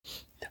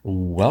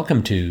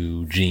Welcome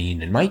to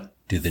Gene and Mike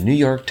do the New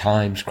York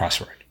Times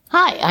crossword.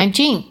 Hi, I'm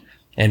Jean.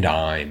 And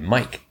I'm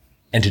Mike.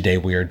 And today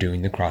we are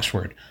doing the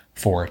crossword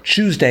for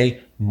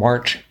Tuesday,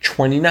 March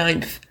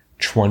 29th,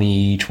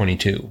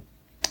 2022.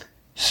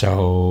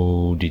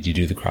 So, did you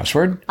do the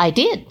crossword? I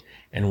did.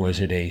 And was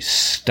it a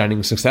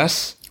stunning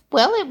success?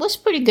 Well, it was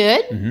pretty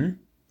good. Mm-hmm.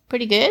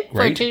 Pretty good for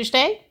Great.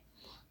 Tuesday.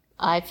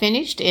 I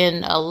finished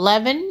in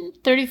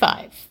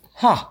 11:35.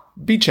 Ha!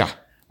 Beat ya.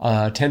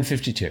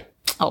 10:52.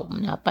 Oh,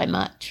 not by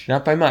much.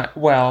 Not by much.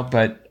 Well,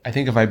 but I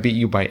think if I beat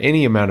you by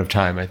any amount of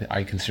time,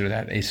 I consider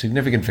that a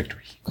significant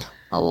victory.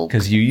 Oh,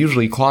 Because you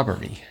usually clobber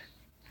me.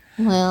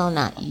 well,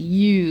 not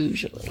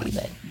usually,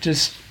 but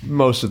Just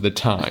most of the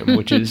time,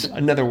 which is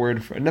another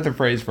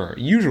phrase for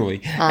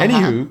usually.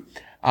 Anywho,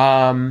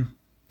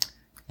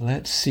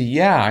 let's see.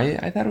 Yeah,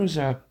 I thought it was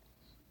a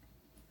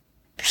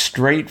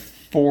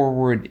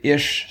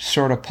straightforward-ish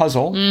sort of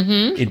puzzle.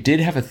 Mm-hmm. It did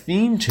have a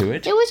theme to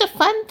it. it was a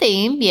fun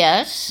theme,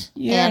 yes.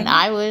 Yeah. And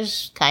I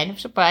was kind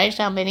of surprised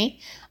how many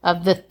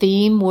of the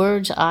theme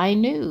words I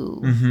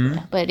knew. Mm-hmm.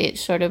 But it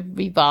sort of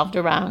revolved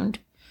around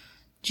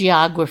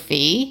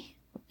geography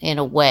in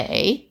a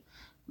way.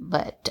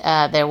 But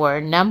there were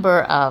a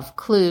number of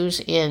clues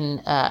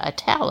in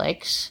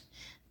italics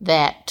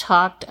that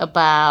talked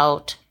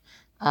about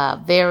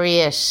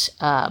various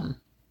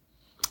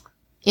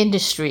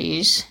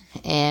industries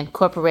and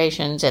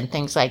corporations and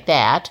things like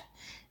that.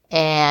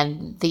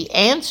 And the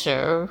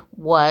answer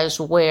was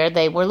where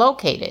they were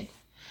located.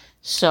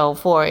 So,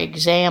 for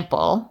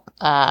example,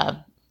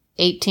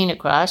 18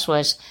 across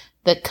was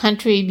the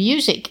country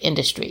music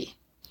industry.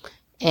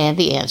 And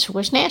the answer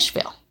was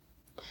Nashville.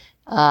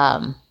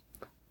 The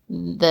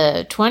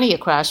 20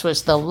 across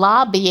was the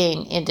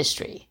lobbying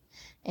industry.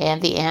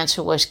 And the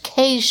answer was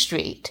K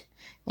Street.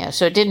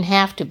 So it didn't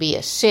have to be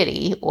a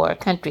city or a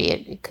country.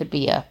 It could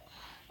be a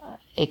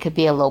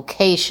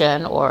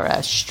location or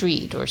a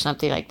street or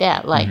something like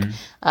that. Like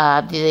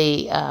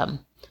the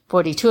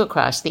 42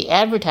 across, the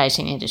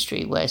advertising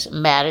industry was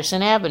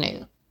Madison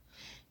Avenue.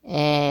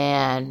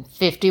 And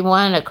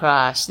 51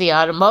 across, the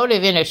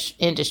automotive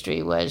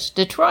industry was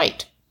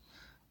Detroit.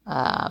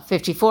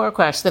 54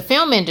 across, the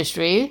film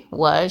industry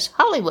was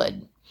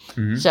Hollywood.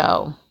 Mm-hmm.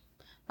 So,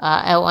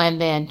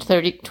 and then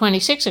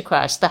 26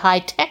 across, the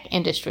high-tech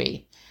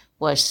industry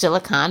was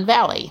Silicon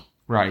Valley.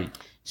 Right.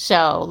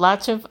 So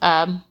lots of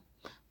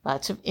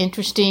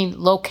interesting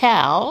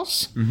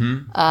locales.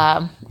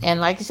 Mm-hmm.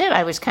 And like I said,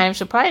 I was kind of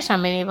surprised how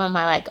many of them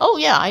I like, oh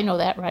yeah, I know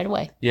that right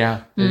away.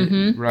 Yeah.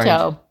 Mm-hmm.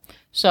 Right.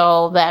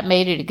 So that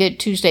made it a good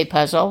Tuesday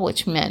puzzle,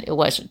 which meant it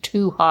wasn't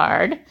too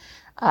hard,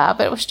 but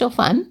it was still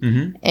fun.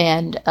 Mm-hmm.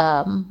 And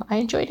I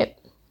enjoyed it.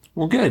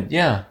 Well, good.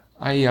 Yeah.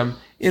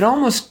 It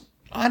almost,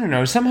 I don't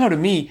know, somehow to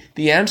me,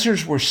 the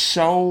answers were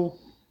so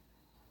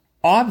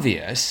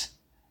obvious,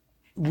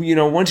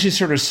 once you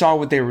sort of saw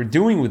what they were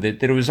doing with it,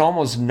 that it was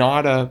almost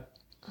not a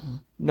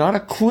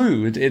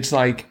clue. It's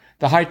like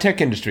the high-tech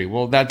industry.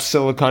 Well, that's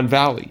Silicon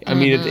Valley. I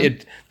mean,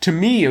 it to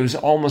me, it was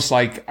almost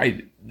like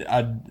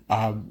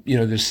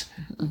this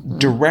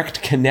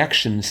direct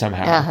connection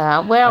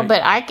somehow. Well,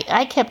 but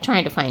I kept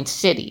trying to find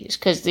cities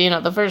because,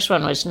 the first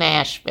one was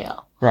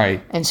Nashville.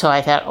 Right. And so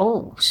I thought,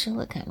 oh,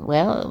 Silicon.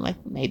 Well,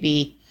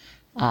 maybe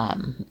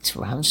it's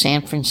around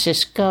San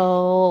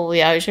Francisco.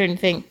 I was trying to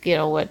think,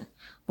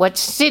 what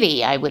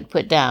city I would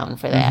put down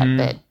for that. Mm-hmm.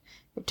 But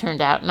it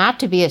turned out not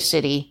to be a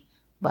city,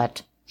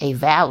 but a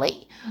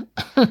valley.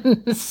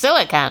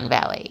 Silicon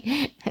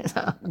Valley.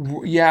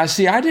 Yeah,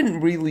 see, I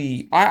didn't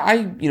really,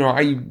 I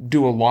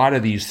do a lot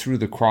of these through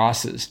the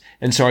crosses.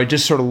 And so I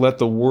just sort of let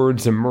the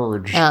words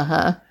emerge.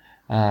 Uh-huh.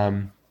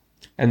 And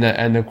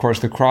of course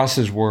the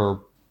crosses were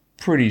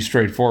pretty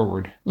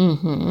straightforward.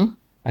 Mm-hmm.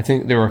 I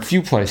think there were a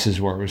few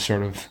places where it was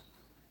sort of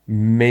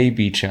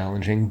maybe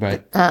challenging,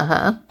 but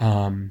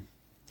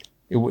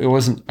it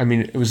wasn't,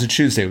 it was a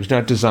Tuesday. It was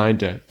not designed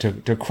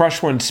to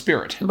crush one's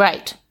spirit.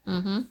 Right.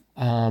 Mm-hmm.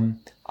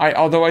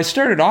 Although I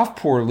started off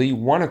poorly,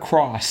 one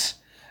across,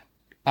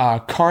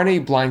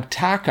 carne blanc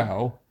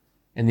taco,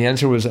 and the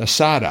answer was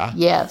asada.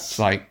 Yes. It's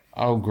like,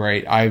 oh,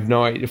 great. I have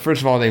no idea.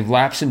 First of all, they've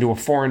lapsed into a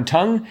foreign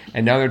tongue,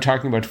 and now they're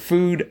talking about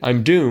food.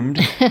 I'm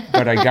doomed,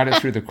 but I got it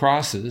through the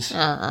crosses.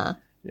 Uh-huh.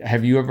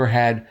 Have you ever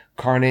had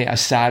carne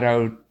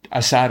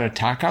asada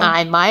taco?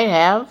 I might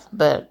have,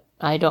 but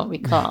I don't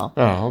recall.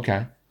 Oh,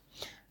 okay.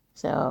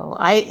 So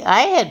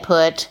I had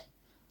put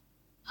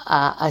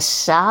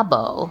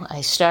asabo. I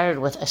started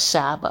with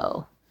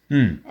asabo.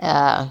 And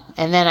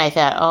then I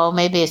thought, oh,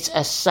 maybe it's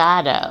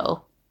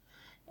asado.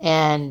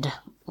 And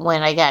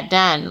when I got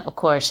done, of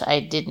course,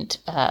 I didn't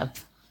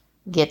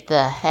get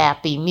the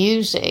happy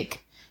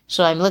music.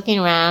 So I'm looking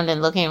around,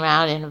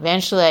 and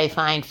eventually I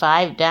find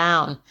 5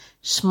 down,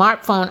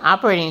 smartphone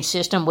operating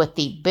system with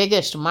the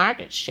biggest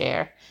market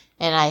share,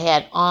 and I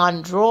had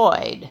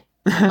Android.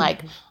 I'm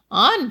like,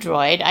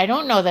 Android? I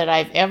don't know that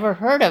I've ever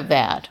heard of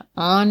that.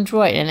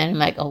 Android. And then I'm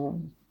like, oh,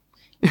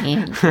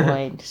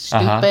 Android.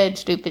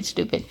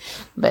 Stupid.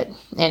 But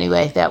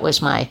anyway, that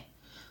was my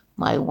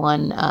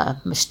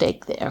one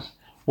mistake there.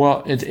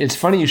 Well, it's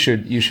funny you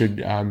should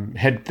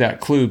head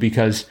that clue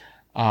because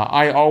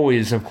I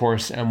always, of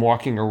course, am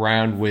walking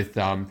around with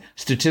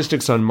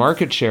statistics on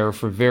market share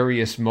for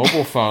various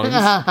mobile phones.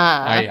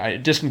 I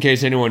just in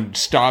case anyone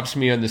stops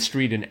me on the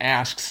street and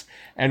asks.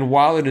 And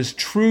while it is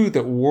true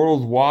that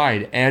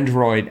worldwide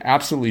Android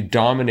absolutely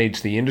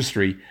dominates the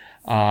industry,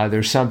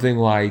 there's something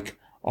like,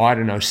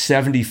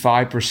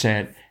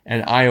 75%,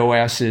 and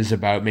iOS is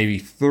about maybe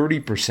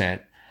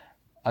 30%.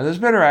 Those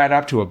better add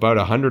up to about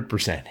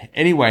 100%.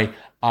 Anyway,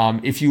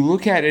 if you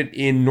look at it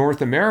in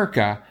North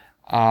America,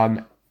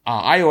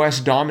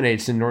 iOS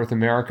dominates in North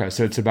America,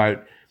 so it's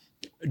about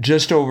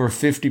just over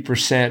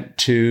 50%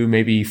 to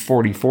maybe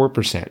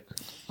 44%.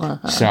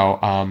 So,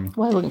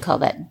 well, I wouldn't call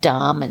that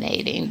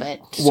dominating, but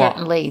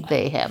certainly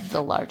they have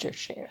the larger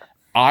share.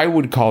 I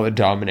would call it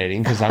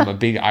dominating because I'm a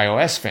big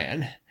iOS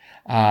fan.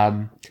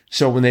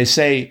 So when they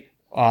say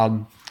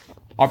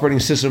operating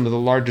system with the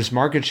largest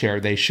market share,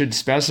 they should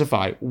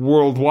specify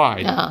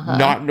worldwide,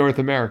 not North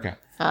America.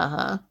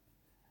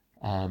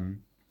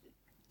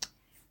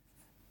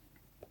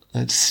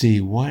 Let's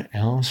see, what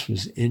else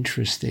was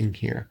interesting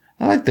here?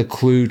 I like the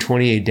clue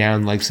 28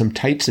 down, like some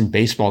tights in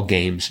baseball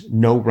games,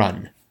 no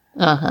run.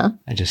 I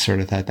just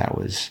sort of thought that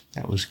was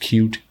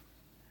cute.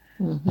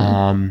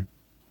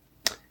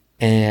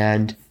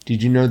 And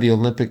did you know the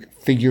Olympic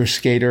figure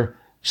skater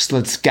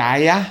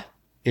Slitskaya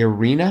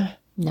Irina?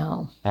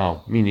 No.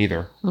 Oh, me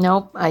neither.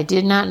 Nope, I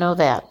did not know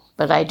that,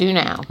 but I do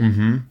now.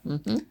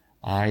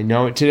 I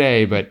know it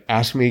today, but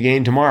ask me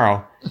again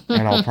tomorrow,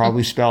 and I'll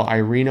probably spell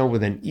Irina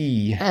with an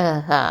E.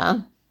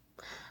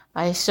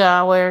 I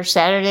saw where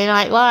Saturday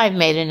Night Live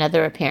made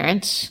another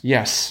appearance.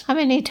 Yes. How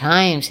many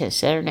times has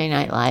Saturday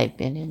Night Live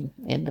been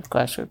in the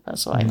crossword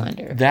puzzle, I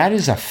wonder? That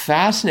is a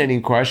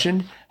fascinating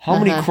question. How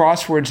many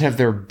crosswords have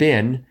there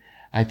been?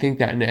 I think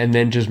that, and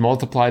then just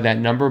multiply that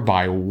number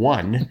by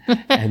 1,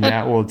 and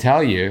that will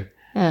tell you.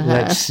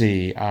 Let's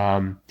see.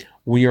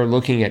 We are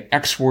looking at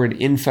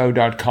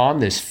xwordinfo.com,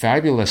 this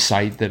fabulous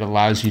site that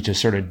allows you to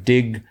sort of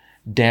dig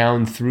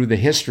down through the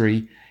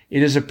history.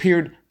 It has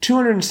appeared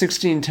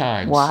 216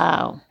 times.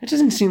 Wow. It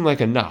doesn't seem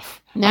like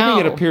enough. No. I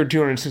think it appeared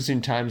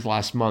 216 times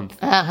last month.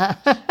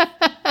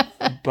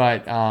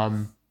 But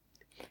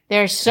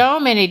there's so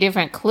many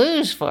different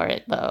clues for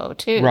it, though,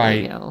 too.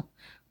 Right. You know,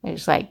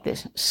 there's like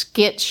this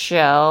skit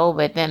show,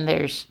 but then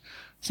there's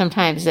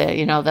sometimes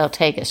they'll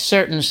take a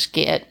certain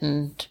skit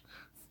and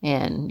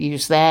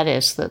use that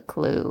as the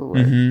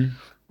clue,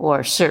 or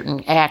a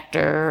certain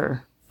actor.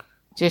 Or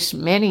just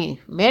many,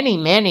 many,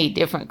 many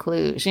different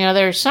clues. You know,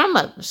 there's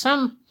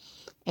some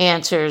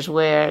answers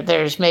where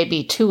there's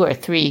maybe 2 or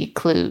 3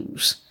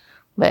 clues,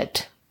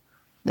 but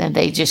then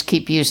they just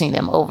keep using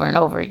them over and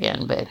over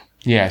again. But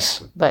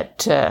yes.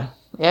 But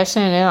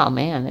SNL,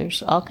 man,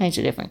 there's all kinds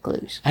of different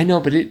clues. I know,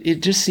 but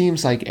it just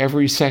seems like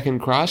every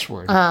second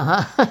crossword.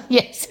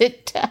 Yes,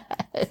 it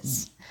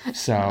does.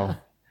 So,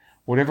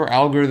 whatever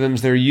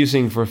algorithms they're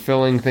using for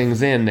filling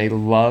things in, they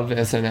love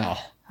SNL.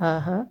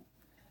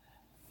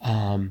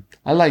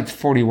 I liked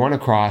 41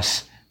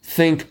 across.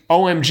 Think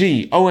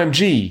OMG,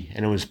 OMG,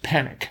 and it was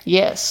panic.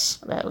 Yes,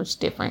 that was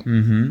different.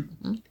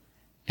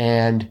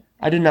 And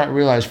I did not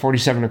realize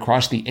 47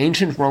 across, the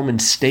ancient Roman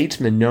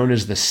statesman known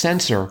as the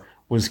censor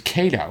was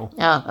Cato.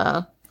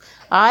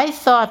 I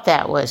thought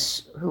that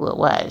was who it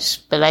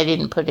was, but I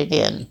didn't put it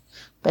in.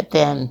 But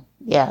then,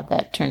 yeah,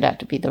 that turned out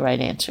to be the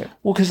right answer.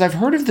 Well, because I've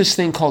heard of this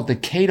thing called the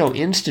Cato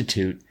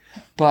Institute,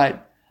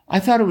 but I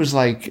thought it was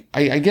like,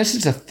 I guess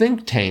it's a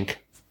think tank.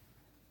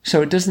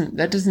 So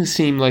that doesn't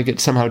seem like it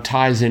somehow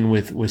ties in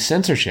with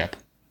censorship.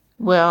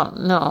 Well,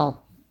 no.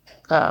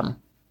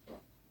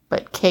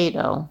 But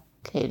Cato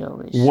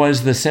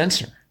was the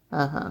censor.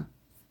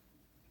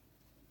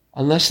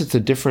 Unless it's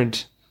a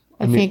different.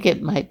 I think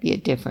it might be a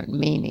different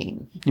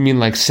meaning. You mean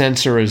like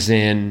censor as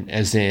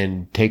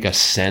in take a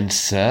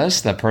census?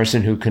 The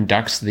person who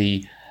conducts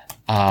the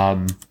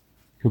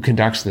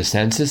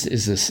census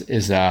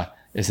is a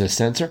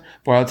censor?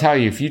 Boy, I'll tell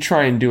you, if you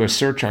try and do a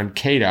search on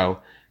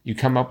Cato, you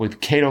come up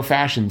with Cato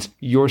Fashions,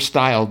 your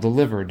style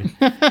delivered.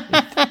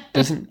 It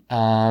doesn't.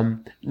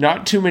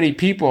 Not too many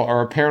people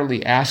are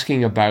apparently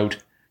asking about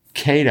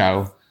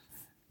Cato,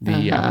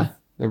 the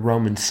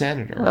Roman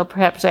senator. Well,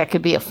 perhaps that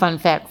could be a Fun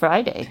Fact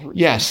Friday.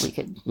 Yes, we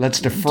could let's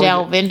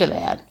delve into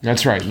that.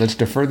 That's right. Let's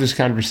defer this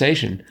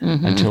conversation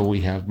until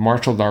we have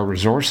marshaled our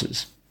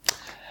resources.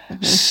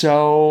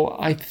 So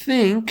I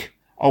think.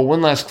 Oh,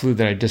 one last clue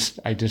that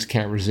I just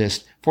can't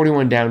resist.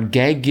 41 down.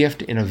 Gag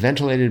gift in a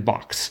ventilated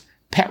box.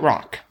 Pet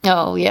rock.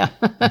 Oh, yeah.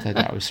 I thought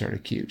that was sort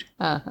of cute.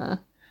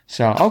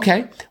 So,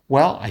 okay.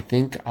 Well, I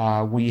think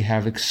we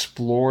have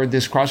explored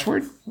this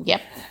crossword.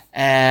 Yep.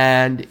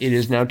 And it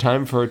is now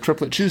time for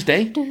Triplet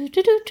Tuesday.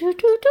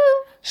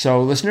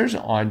 So, listeners,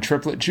 on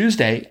Triplet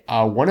Tuesday,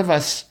 one of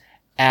us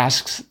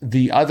asks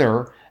the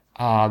other.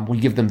 We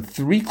give them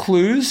 3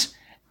 clues,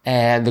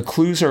 and the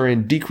clues are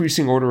in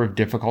decreasing order of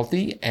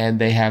difficulty, and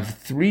they have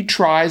 3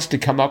 tries to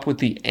come up with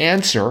the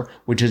answer,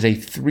 which is a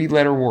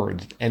 3-letter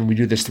word. And we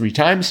do this 3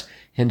 times.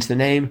 hence the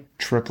name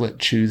Triplet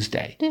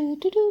Tuesday. Do,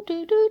 do, do,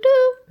 do, do,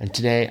 do. And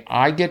today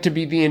I get to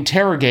be the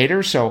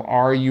interrogator, so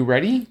are you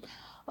ready?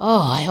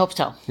 Oh, I hope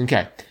so.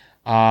 Okay.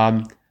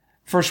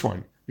 First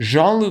one.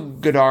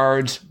 Jean-Luc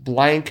Godard's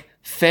blank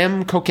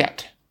femme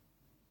coquette.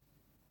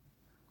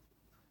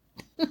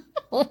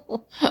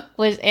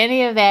 Was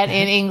any of that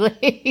in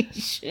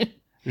English?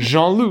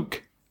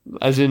 Jean-Luc,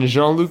 as in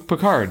Jean-Luc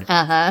Picard.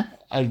 Uh-huh.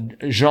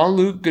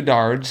 Jean-Luc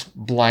Godard's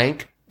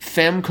blank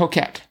femme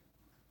coquette.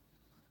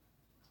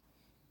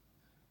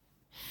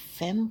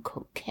 Femme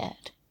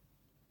coquette.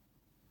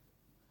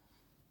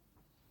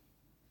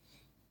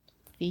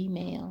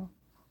 Female.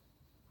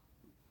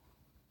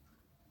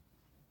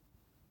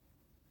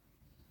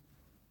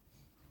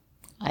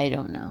 I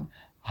don't know.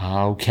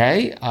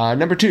 Okay.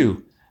 Number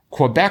 2.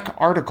 Quebec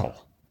article.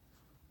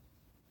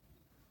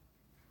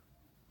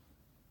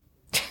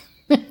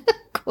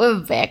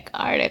 Quebec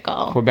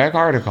article. Quebec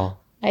article.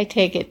 I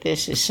take it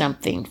this is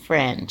something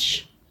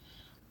French,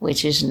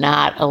 which is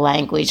not a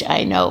language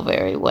I know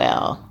very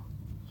well.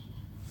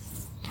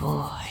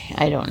 Boy,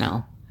 I don't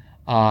know.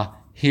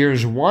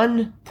 Here's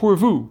one pour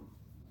vous.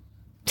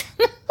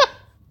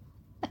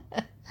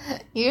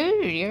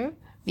 You're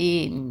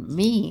being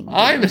mean.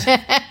 I'm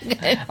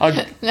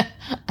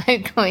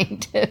going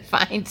to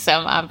find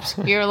some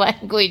obscure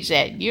language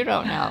that you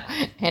don't know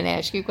and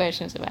ask you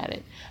questions about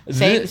it.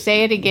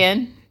 Say it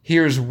again.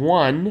 Here's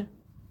one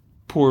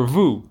pour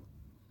vous.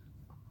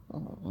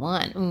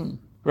 One.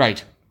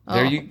 Right.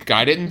 There you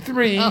got it in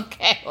 3.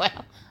 Okay,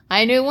 well,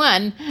 I knew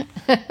one.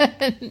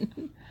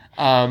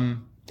 I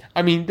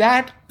mean,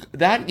 that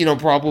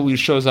probably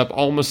shows up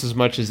almost as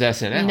much as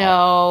SNL.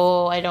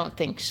 No, I don't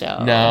think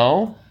so.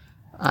 No?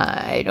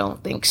 I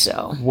don't think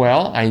so.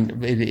 Well,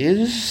 it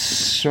is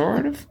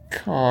sort of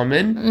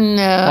common.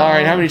 No. All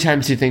right, how many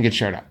times do you think it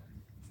showed up?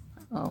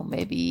 Oh,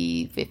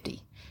 maybe 50.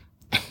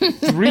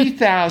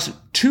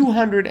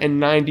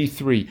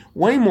 3,293.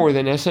 Way more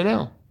than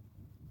SNL.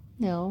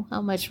 No,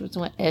 how much was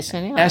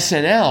SNL?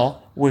 SNL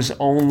was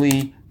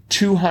only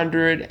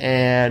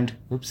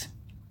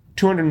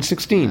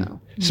 216. Oh.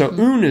 So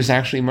une is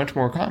actually much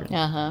more common.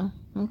 Uh-huh.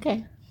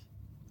 Okay.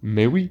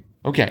 Maybe.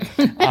 Okay.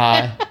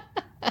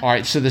 All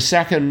right, so the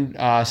second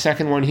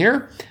one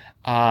here.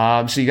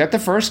 So you got the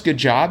first. Good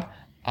job.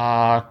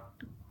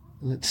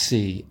 Let's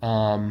see.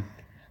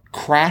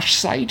 Crash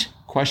site?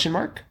 Question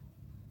mark.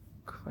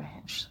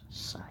 Crash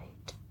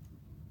site.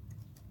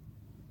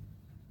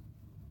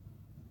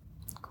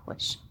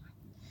 Question.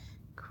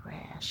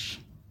 Crash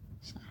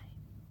site.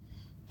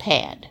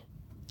 Pad.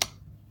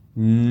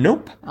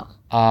 Nope.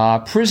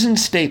 Oh. Prison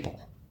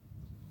staple.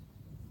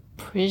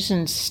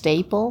 Prison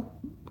staple?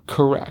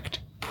 Correct.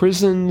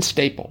 Prison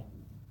staple.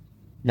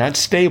 Not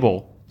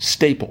stable,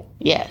 staple.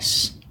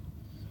 Yes.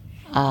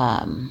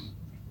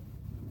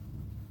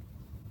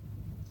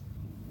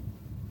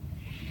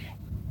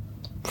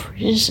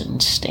 Prison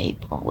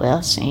staple.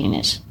 Well, seeing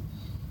as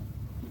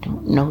I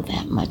don't know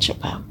that much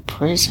about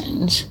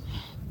prisons.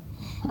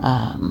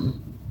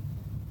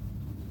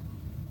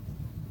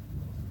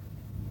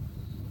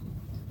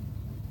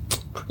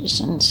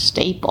 Prison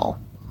staple.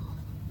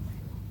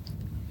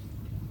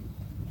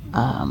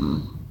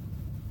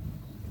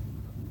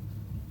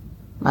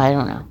 I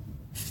don't know.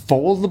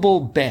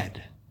 Foldable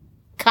bed.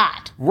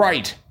 Cot.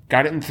 Right.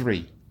 Got it in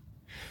 3.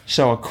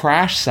 So a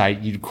crash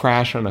site, you'd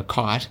crash on a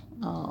cot.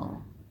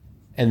 Oh.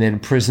 And then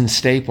prison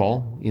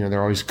staple,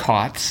 they're always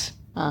cots.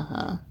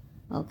 Uh-huh.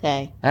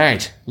 Okay. All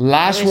right.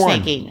 Last I was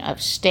one. thinking of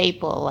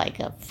staple like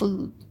a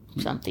food,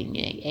 something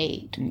you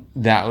ate.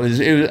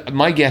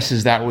 My guess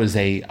is that was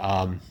a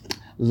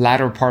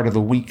latter part of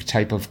the week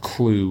type of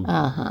clue.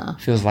 Uh-huh.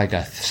 Feels like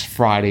a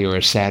Friday or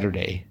a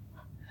Saturday.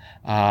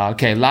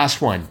 Okay,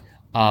 last one.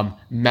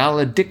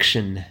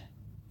 Malediction.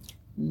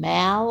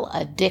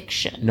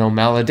 Malediction. No,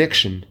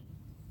 malediction.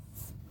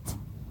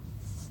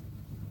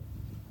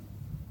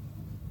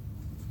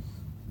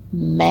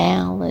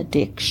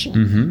 Malediction.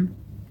 Mm-hmm.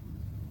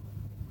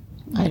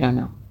 I don't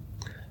know.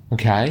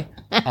 Okay.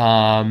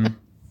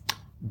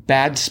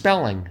 Bad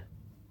spelling.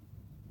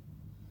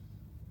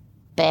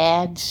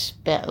 Hex.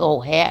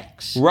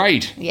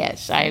 Right.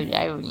 Yes,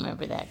 I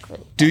remember that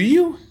clue. Do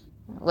you?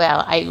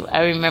 Well,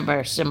 I remember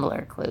a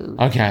similar clue.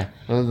 Okay.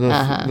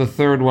 The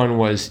third one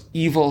was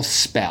evil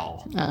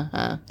spell.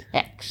 Uh-huh.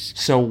 Hex.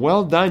 So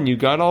well done. You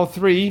got all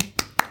 3.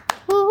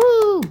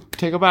 Woohoo!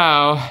 Take a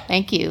bow.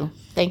 Thank you.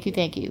 Thank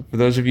you. For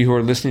those of you who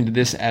are listening to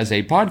this as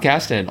a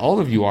podcast, and all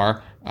of you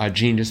are,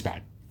 Gene just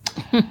bowed.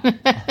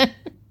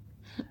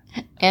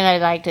 And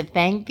I'd like to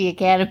thank the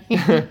Academy.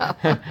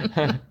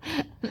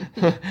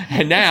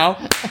 And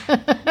now,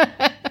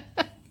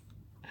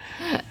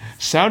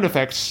 sound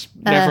effects,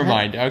 never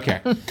mind.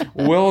 Okay.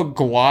 We'll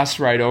gloss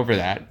right over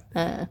that.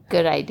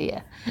 Good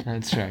idea.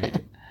 That's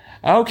right.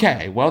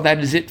 Okay. Well, that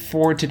is it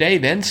for today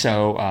then.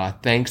 So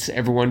thanks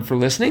everyone for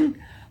listening.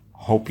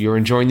 Hope you're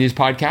enjoying these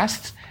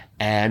podcasts.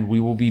 And we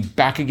will be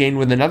back again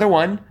with another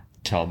one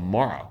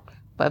tomorrow.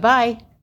 Bye-bye.